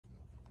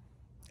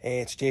Hey,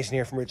 it's Jason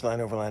here from Ridgeline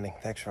Overlanding.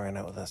 Thanks for hanging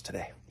out with us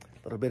today.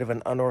 A little bit of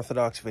an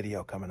unorthodox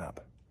video coming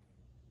up.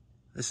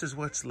 This is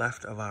what's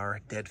left of our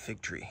dead fig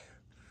tree.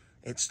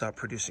 It stopped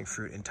producing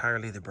fruit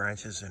entirely. The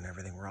branches and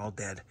everything were all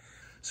dead.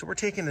 So we're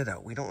taking it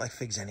out. We don't like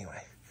figs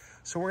anyway.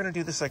 So we're gonna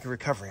do this like a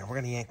recovery, and we're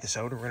gonna yank this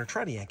out, or we're gonna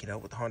try to yank it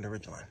out with the Honda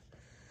Ridgeline.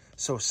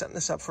 So setting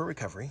this up for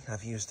recovery,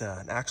 I've used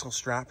an axle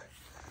strap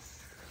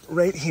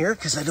right here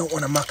because I don't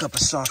want to muck up a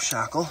soft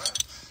shackle.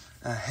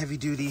 Heavy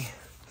duty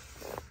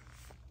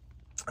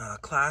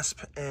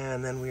clasp,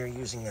 and then we are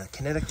using a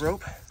kinetic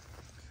rope,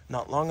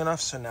 not long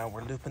enough, so now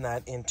we're looping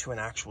that into an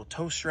actual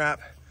tow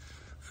strap,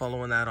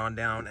 following that on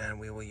down, and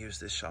we will use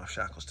this soft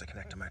shackles to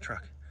connect to my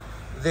truck.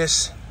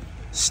 This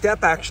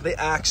step actually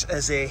acts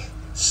as a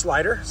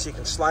slider, so you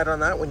can slide on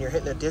that when you're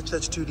hitting a ditch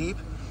that's too deep,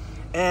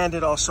 and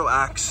it also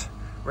acts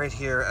right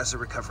here as a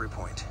recovery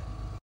point.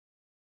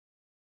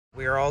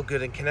 We are all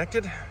good and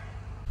connected.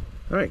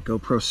 All right,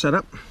 GoPro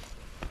setup.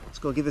 Let's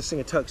go give this thing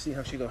a tug, see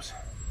how she goes.